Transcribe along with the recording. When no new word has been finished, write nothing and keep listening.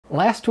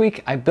Last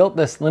week, I built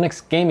this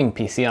Linux gaming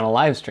PC on a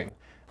live stream.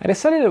 I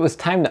decided it was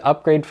time to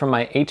upgrade from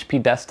my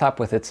HP desktop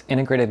with its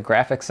integrated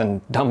graphics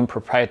and dumb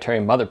proprietary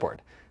motherboard.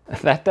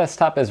 That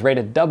desktop is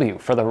rated W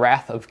for the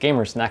wrath of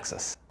Gamers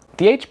Nexus.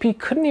 The HP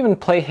couldn't even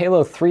play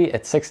Halo 3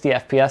 at 60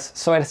 FPS,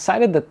 so I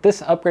decided that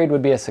this upgrade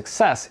would be a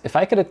success if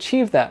I could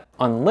achieve that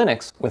on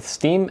Linux with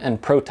Steam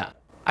and Proton.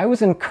 I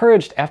was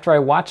encouraged after I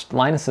watched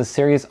Linus's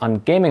series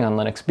on gaming on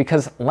Linux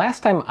because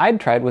last time I'd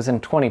tried was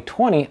in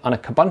 2020 on a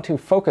Ubuntu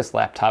Focus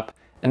laptop,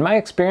 and my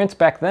experience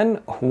back then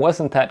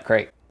wasn't that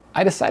great.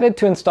 I decided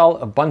to install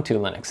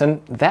Ubuntu Linux,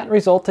 and that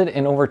resulted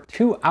in over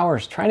 2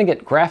 hours trying to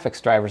get graphics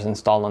drivers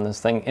installed on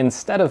this thing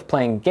instead of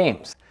playing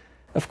games.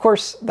 Of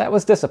course, that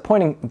was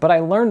disappointing, but I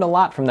learned a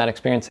lot from that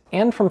experience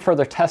and from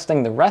further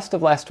testing the rest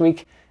of last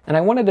week, and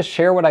I wanted to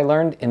share what I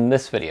learned in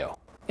this video.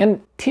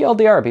 And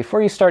TLDR,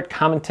 before you start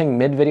commenting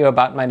mid-video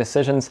about my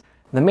decisions,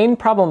 the main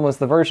problem was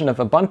the version of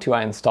Ubuntu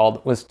I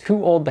installed was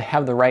too old to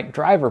have the right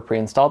driver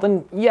pre-installed,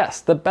 and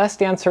yes, the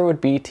best answer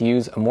would be to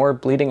use a more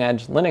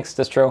bleeding-edge Linux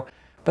distro,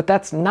 but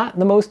that's not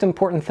the most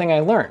important thing I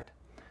learned.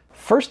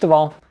 First of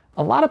all,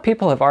 a lot of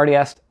people have already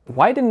asked,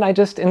 why didn't I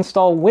just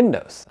install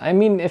Windows? I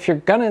mean, if you're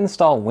gonna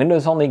install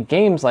Windows-only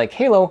games like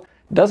Halo,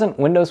 doesn't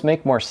Windows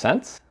make more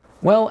sense?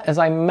 Well, as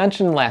I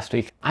mentioned last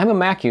week, I'm a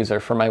Mac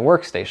user for my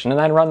workstation and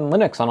I run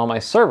Linux on all my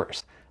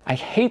servers. I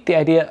hate the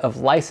idea of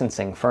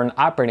licensing for an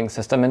operating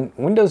system, and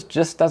Windows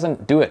just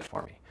doesn't do it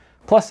for me.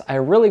 Plus, I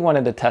really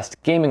wanted to test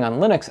gaming on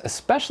Linux,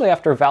 especially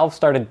after Valve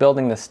started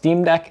building the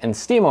Steam Deck and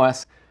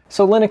SteamOS,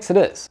 so Linux it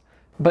is.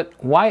 But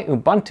why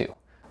Ubuntu?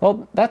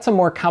 Well, that's a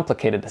more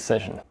complicated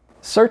decision.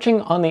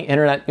 Searching on the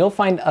internet, you'll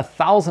find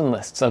 1,000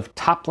 lists of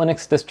top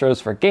Linux distros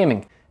for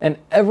gaming, and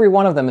every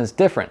one of them is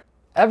different.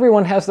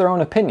 Everyone has their own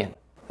opinion.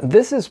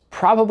 This is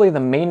probably the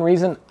main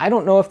reason I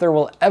don't know if there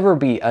will ever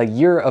be a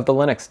year of the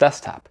Linux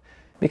desktop.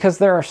 Because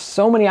there are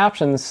so many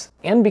options,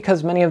 and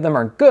because many of them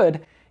are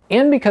good,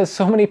 and because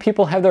so many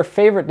people have their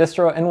favorite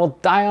distro and will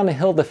die on a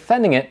hill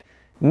defending it,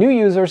 new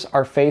users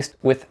are faced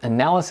with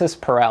analysis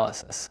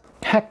paralysis.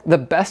 Heck, the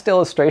best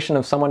illustration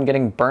of someone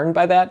getting burned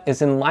by that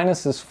is in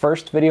Linus's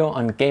first video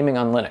on gaming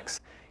on Linux.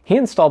 He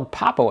installed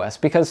Pop! OS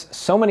because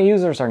so many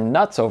users are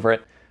nuts over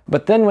it,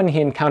 but then when he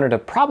encountered a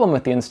problem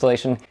with the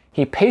installation,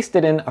 he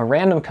pasted in a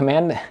random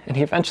command and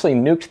he eventually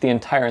nuked the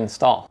entire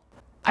install.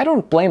 I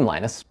don't blame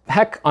Linus.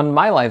 Heck, on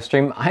my live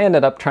stream, I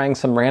ended up trying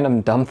some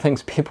random dumb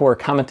things people were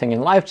commenting in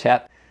live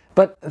chat,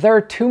 but there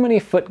are too many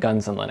foot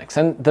guns in Linux,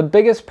 and the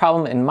biggest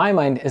problem in my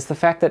mind is the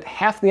fact that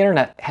half the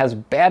internet has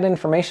bad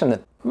information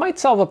that might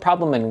solve a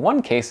problem in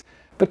one case,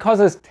 but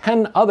causes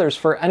 10 others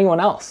for anyone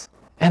else.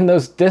 And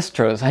those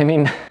distros, I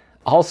mean,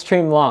 all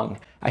stream long,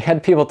 I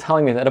had people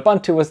telling me that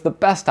Ubuntu was the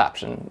best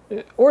option,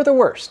 or the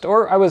worst,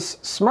 or I was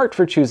smart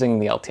for choosing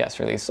the LTS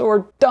release,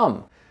 or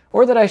dumb,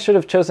 or that I should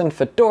have chosen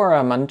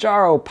Fedora,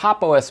 Manjaro,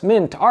 Pop! OS,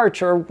 Mint,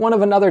 Arch, or one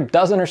of another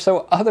dozen or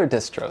so other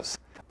distros.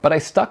 But I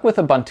stuck with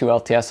Ubuntu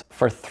LTS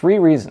for 3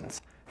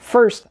 reasons.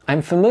 First,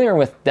 I'm familiar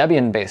with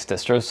Debian-based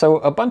distros, so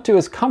Ubuntu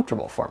is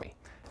comfortable for me.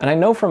 And I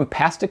know from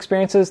past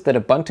experiences that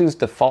Ubuntu's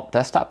default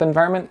desktop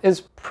environment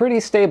is pretty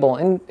stable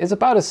and is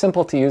about as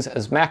simple to use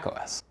as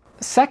macOS.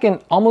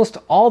 Second, almost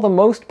all the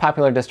most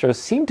popular distros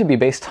seem to be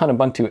based on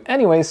Ubuntu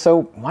anyway,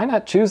 so why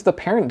not choose the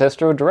parent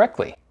distro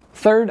directly?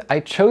 Third, I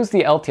chose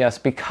the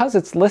LTS because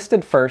it's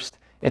listed first,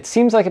 it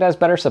seems like it has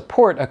better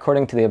support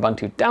according to the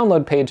Ubuntu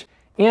download page,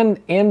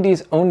 and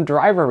AMD's own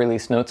driver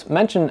release notes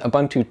mention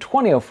Ubuntu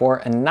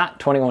 2004 and not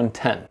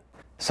 2110.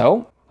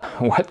 So,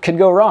 what could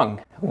go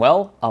wrong?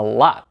 Well, a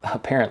lot,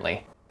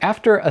 apparently.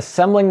 After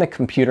assembling the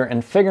computer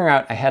and figuring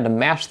out I had to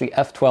mash the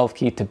F12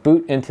 key to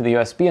boot into the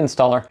USB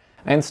installer,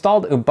 I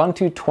installed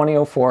Ubuntu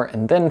 2004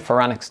 and then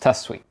Phoronix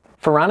Test Suite.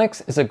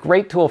 Phoronix is a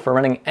great tool for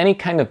running any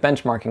kind of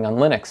benchmarking on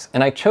Linux,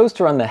 and I chose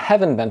to run the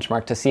Heaven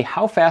benchmark to see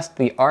how fast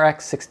the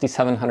RX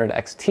 6700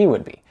 XT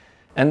would be.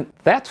 And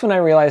that's when I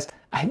realized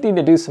I need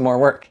to do some more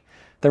work.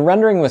 The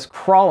rendering was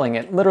crawling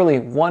at literally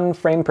 1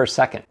 frame per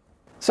second.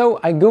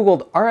 So I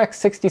googled RX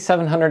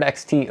 6700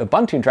 XT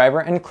Ubuntu driver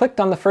and clicked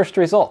on the first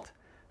result.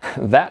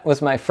 That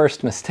was my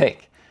first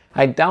mistake.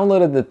 I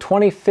downloaded the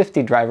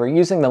 2050 driver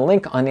using the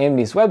link on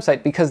AMD's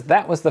website because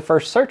that was the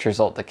first search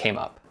result that came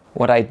up.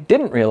 What I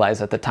didn't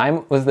realize at the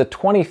time was the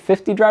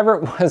 2050 driver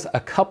was a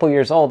couple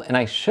years old and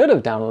I should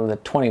have downloaded the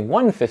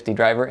 2150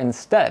 driver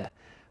instead.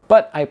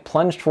 But I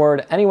plunged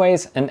forward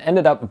anyways and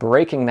ended up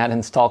breaking that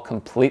install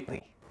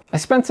completely. I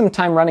spent some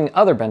time running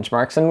other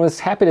benchmarks and was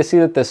happy to see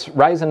that this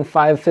Ryzen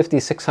 5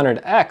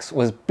 5600X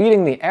was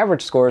beating the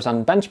average scores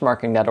on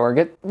benchmarking.org,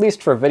 at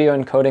least for video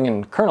encoding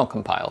and kernel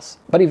compiles.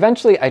 But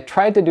eventually I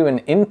tried to do an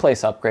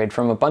in-place upgrade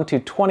from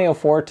Ubuntu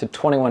 2004 to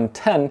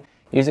 2110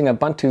 using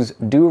Ubuntu's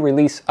do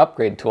release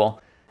upgrade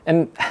tool,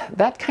 and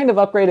that kind of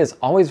upgrade is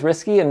always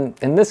risky, and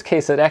in this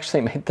case it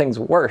actually made things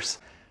worse.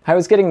 I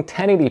was getting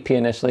 1080p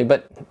initially,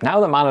 but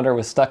now the monitor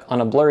was stuck on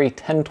a blurry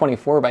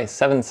 1024 by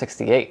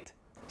 768.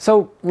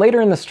 So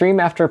later in the stream,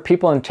 after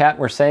people in chat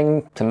were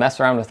saying to mess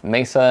around with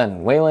Mesa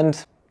and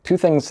Wayland, 2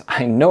 things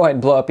I know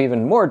I'd blow up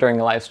even more during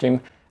the live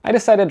stream, I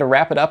decided to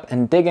wrap it up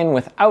and dig in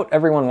without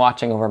everyone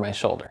watching over my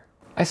shoulder.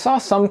 I saw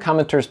some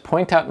commenters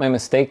point out my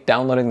mistake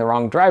downloading the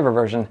wrong driver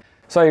version,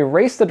 so I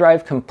erased the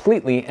drive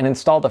completely and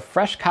installed a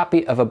fresh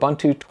copy of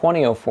Ubuntu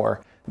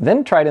 2004,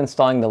 then tried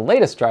installing the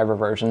latest driver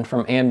version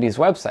from AMD's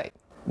website.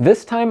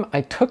 This time,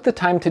 I took the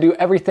time to do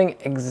everything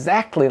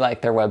exactly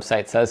like their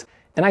website says,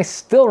 and I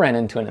still ran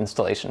into an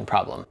installation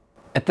problem.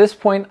 At this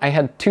point, I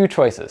had two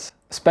choices: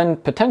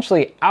 spend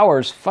potentially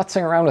hours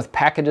futzing around with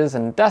packages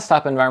and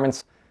desktop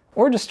environments,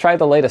 or just try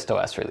the latest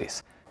OS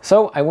release.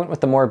 So I went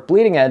with the more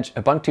bleeding edge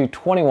Ubuntu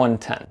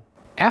 2110.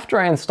 After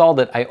I installed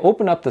it, I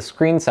opened up the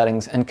screen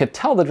settings and could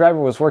tell the driver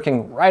was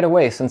working right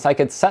away since I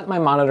could set my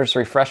monitor's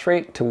refresh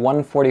rate to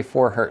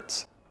 144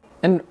 Hz.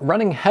 And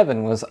running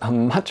Heaven was a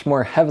much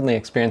more heavenly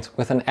experience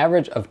with an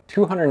average of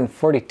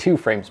 242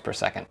 frames per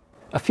second.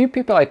 A few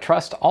people I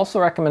trust also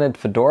recommended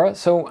Fedora,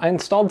 so I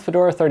installed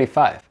Fedora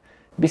 35.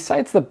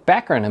 Besides the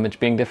background image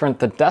being different,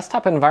 the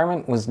desktop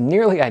environment was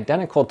nearly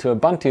identical to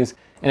Ubuntu's,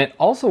 and it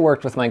also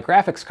worked with my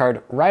graphics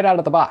card right out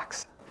of the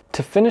box.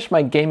 To finish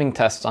my gaming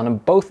tests on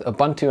both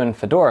Ubuntu and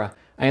Fedora,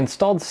 I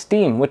installed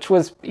Steam, which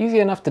was easy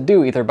enough to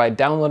do either by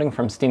downloading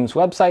from Steam's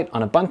website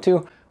on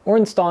Ubuntu or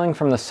installing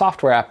from the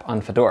software app on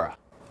Fedora.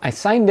 I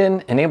signed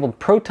in, enabled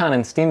Proton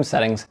and Steam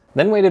settings,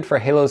 then waited for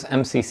Halo's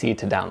MCC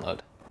to download.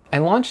 I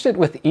launched it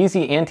with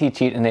Easy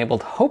Anti-Cheat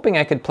enabled, hoping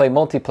I could play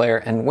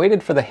multiplayer, and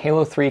waited for the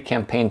Halo 3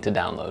 campaign to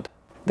download.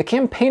 The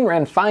campaign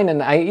ran fine,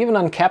 and I even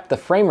uncapped the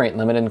frame rate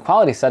limit in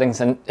quality settings,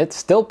 and it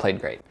still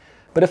played great.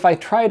 But if I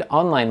tried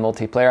online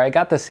multiplayer, I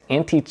got this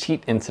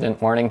anti-cheat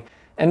incident warning,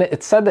 and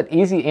it said that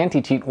Easy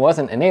Anti-Cheat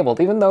wasn't enabled,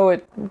 even though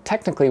it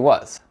technically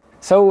was.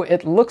 So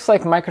it looks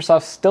like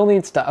Microsoft still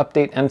needs to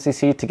update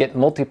MCC to get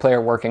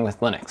multiplayer working with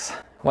Linux.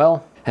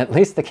 Well, at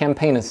least the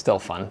campaign is still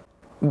fun.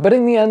 But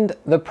in the end,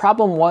 the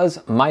problem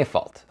was my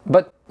fault.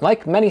 But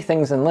like many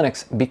things in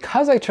Linux,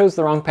 because I chose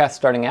the wrong path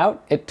starting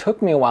out, it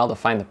took me a while to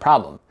find the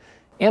problem.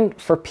 And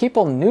for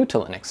people new to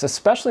Linux,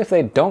 especially if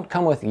they don't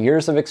come with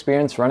years of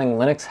experience running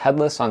Linux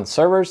headless on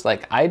servers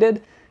like I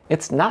did,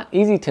 it's not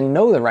easy to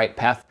know the right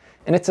path,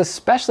 and it's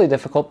especially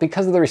difficult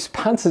because of the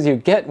responses you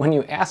get when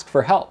you ask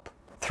for help.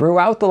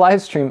 Throughout the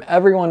live stream,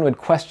 everyone would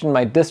question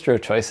my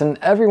distro choice, and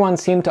everyone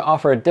seemed to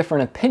offer a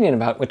different opinion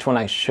about which one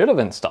I should have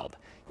installed.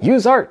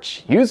 Use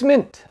Arch, use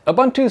Mint,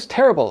 Ubuntu's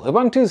terrible,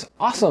 Ubuntu's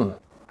awesome.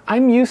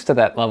 I'm used to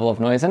that level of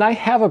noise, and I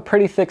have a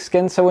pretty thick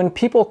skin, so when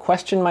people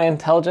question my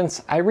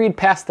intelligence, I read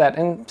past that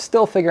and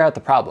still figure out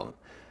the problem.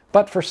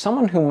 But for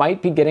someone who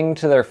might be getting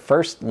to their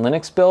first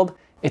Linux build,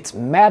 it's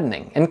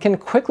maddening and can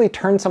quickly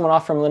turn someone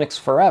off from Linux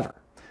forever.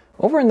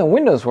 Over in the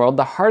Windows world,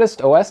 the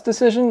hardest OS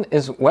decision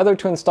is whether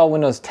to install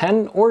Windows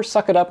 10 or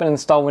suck it up and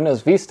install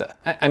Windows Vista.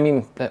 I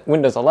mean,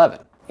 Windows 11.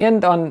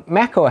 And on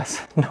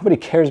macOS, nobody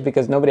cares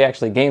because nobody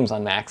actually games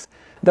on Macs,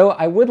 though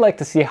I would like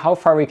to see how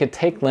far we could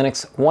take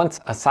Linux once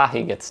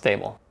Asahi gets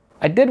stable.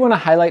 I did want to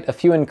highlight a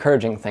few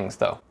encouraging things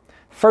though.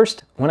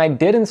 First, when I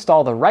did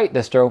install the right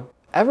distro,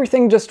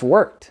 everything just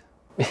worked.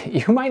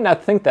 You might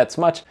not think that's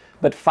much,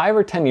 but 5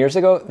 or 10 years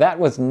ago, that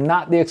was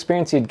not the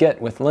experience you'd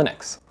get with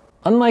Linux.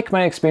 Unlike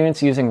my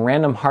experience using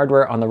random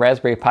hardware on the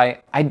Raspberry Pi,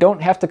 I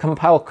don't have to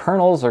compile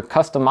kernels or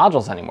custom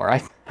modules anymore.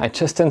 I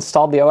just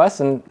installed the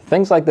OS and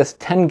things like this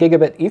 10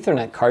 gigabit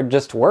Ethernet card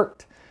just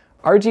worked.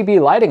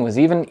 RGB lighting was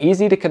even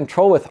easy to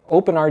control with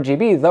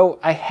OpenRGB, though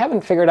I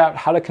haven't figured out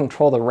how to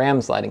control the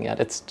RAM's lighting yet.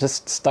 It's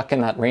just stuck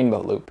in that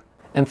rainbow loop.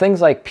 And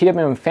things like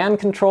PWM fan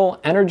control,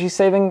 energy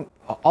saving,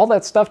 all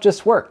that stuff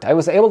just worked. I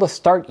was able to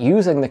start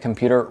using the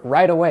computer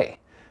right away.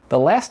 The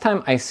last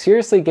time I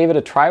seriously gave it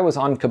a try was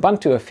on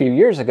Kubuntu a few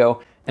years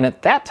ago, and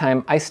at that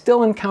time I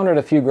still encountered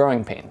a few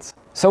growing pains.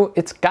 So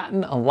it's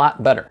gotten a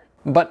lot better.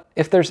 But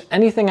if there's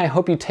anything I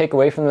hope you take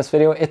away from this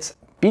video, it's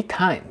be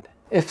kind.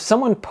 If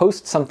someone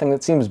posts something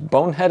that seems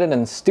boneheaded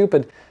and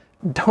stupid,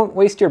 don't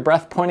waste your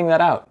breath pointing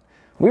that out.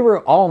 We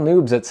were all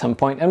noobs at some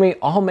point, and we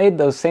all made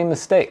those same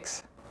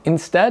mistakes.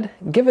 Instead,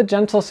 give a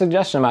gentle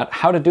suggestion about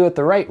how to do it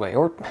the right way,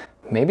 or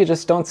maybe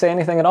just don't say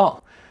anything at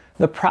all.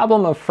 The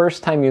problem of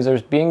first-time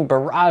users being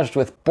barraged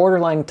with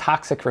borderline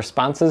toxic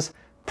responses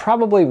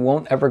probably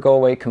won't ever go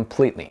away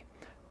completely.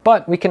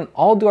 But we can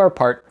all do our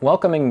part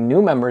welcoming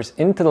new members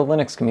into the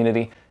Linux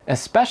community,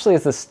 especially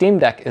as the Steam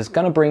Deck is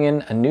going to bring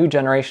in a new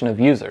generation of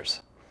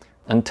users.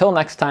 Until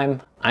next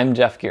time, I'm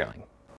Jeff Geerling.